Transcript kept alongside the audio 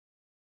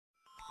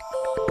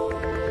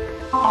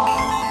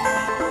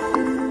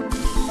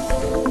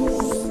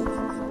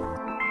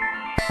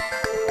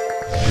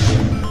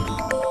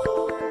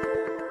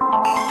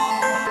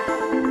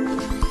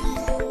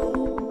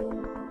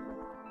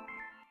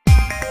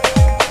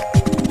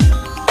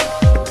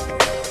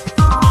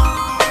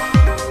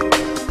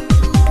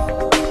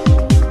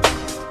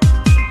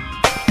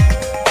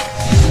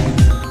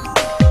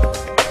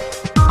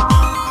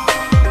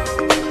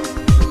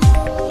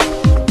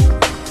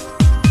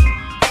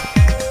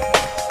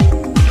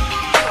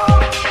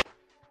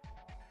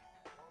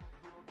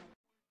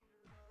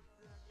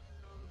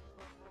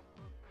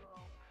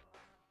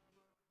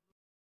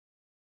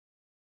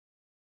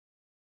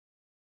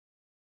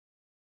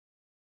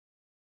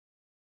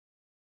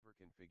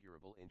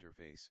configurable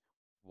interface,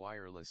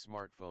 wireless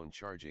smartphone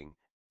charging,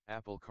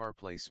 Apple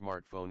CarPlay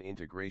smartphone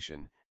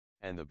integration,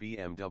 and the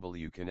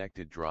BMW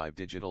Connected Drive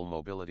digital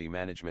mobility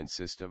management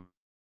system.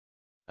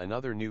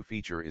 Another new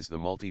feature is the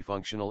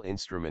multifunctional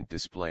instrument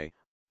display,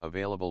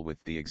 available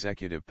with the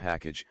executive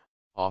package,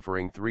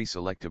 offering 3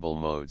 selectable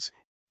modes,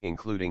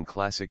 including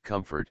Classic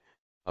Comfort,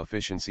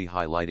 Efficiency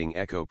Highlighting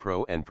Eco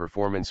Pro and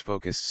Performance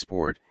Focused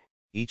Sport,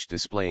 each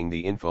displaying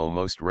the info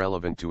most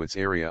relevant to its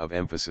area of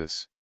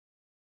emphasis.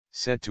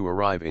 Set to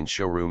arrive in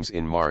showrooms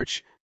in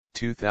March,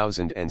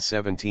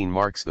 2017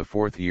 marks the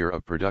 4th year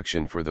of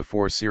production for the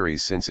 4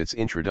 Series since its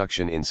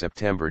introduction in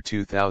September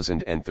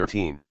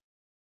 2013.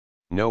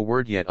 No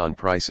word yet on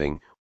pricing,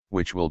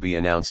 which will be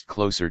announced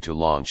closer to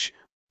launch,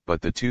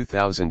 but the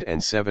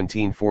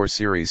 2017 4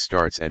 Series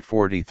starts at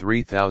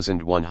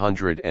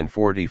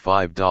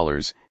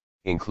 $43,145,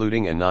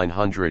 including a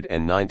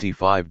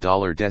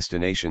 $995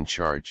 destination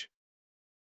charge.